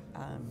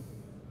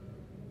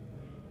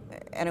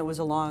 and it was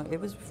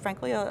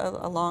frankly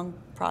a long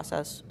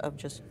process of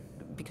just,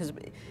 because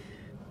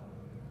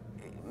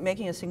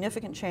making a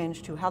significant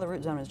change to how the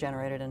root zone is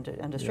generated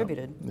and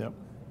distributed. Yep.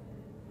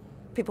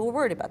 People were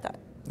worried about that,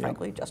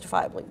 frankly,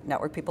 justifiably.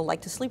 Network people like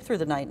to sleep through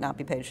the night, not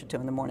be paged at 2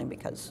 in the morning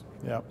because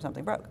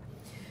something broke.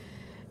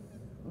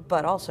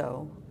 But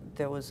also,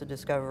 there was a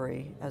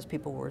discovery, as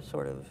people were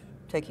sort of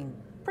taking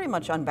pretty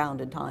much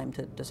unbounded time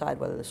to decide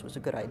whether this was a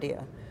good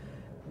idea.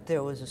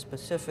 There was a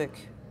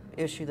specific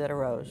issue that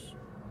arose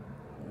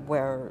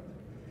where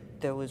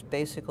there was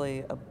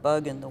basically a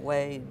bug in the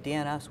way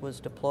DNS was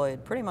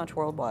deployed pretty much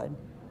worldwide,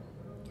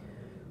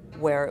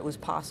 where it was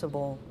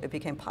possible, it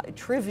became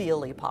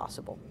trivially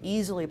possible,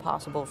 easily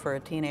possible for a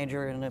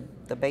teenager in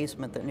the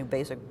basement that knew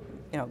basic,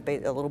 a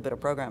little bit of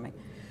programming,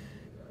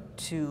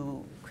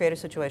 to create a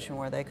situation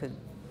where they could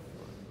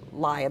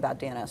lie about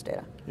DNS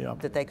data,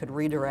 that they could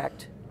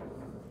redirect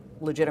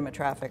legitimate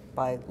traffic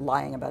by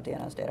lying about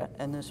DNS data.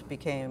 And this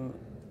became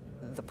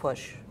the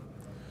push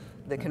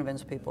that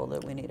convinced people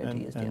that we needed to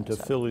use DNSSEC. And to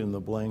fill in the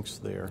blanks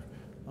there,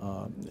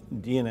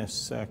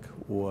 DNSSEC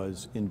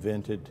was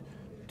invented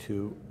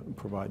to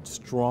provide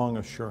strong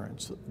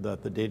assurance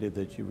that the data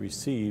that you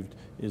received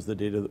is the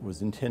data that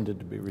was intended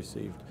to be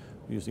received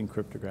using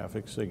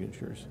cryptographic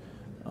signatures.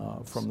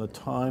 From the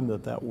time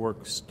that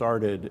work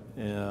started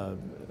a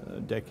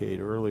decade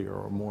earlier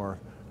or more,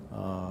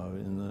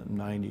 in the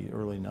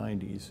early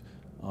 90s,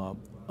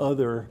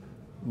 other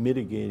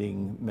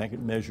mitigating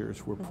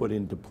measures were put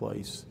into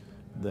place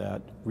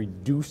that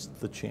reduced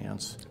the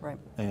chance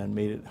and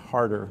made it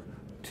harder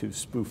to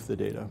spoof the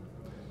data.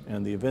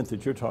 And the event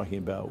that you're talking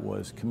about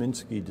was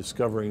Kaminsky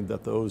discovering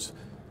that those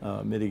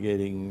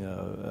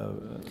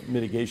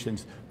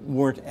mitigations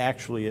weren't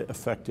actually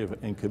effective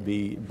and could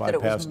be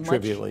bypassed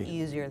trivially. Much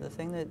easier. The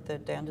thing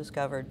that Dan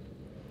discovered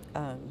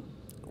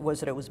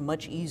was that it was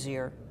much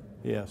easier.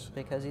 Yes.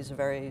 Because he's a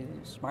very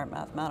smart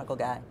mathematical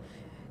guy.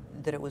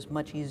 That it was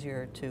much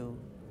easier to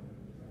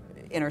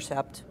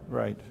intercept.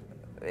 Right.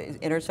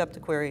 Intercept the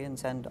query and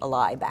send a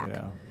lie back.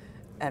 Yeah.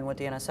 And what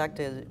DNSSEC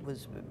did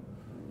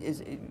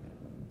is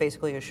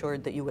basically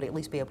assured that you would at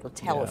least be able to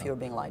tell if you were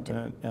being lied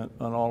to. And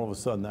all of a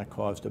sudden that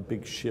caused a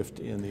big shift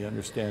in the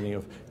understanding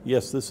of,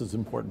 yes, this is an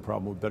important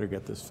problem, we better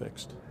get this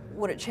fixed.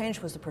 What it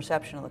changed was the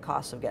perception of the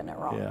cost of getting it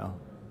wrong. Yeah,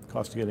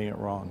 cost of getting it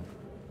wrong,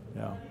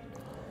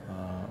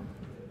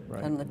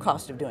 right. And the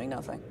cost of doing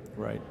nothing.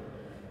 Right.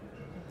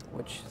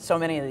 Which, so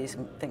many of these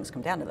things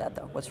come down to that,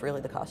 though. What's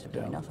really the cost of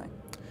doing nothing?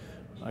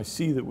 I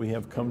see that we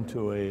have come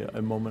to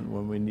a moment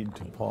when we need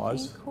to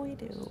pause. I think we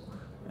do.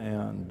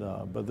 And,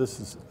 but this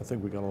is, I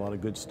think we got a lot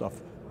of good stuff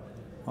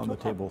on the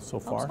table so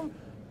far. So.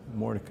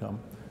 More to come.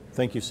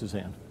 Thank you,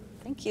 Suzanne.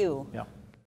 Thank you. Yeah.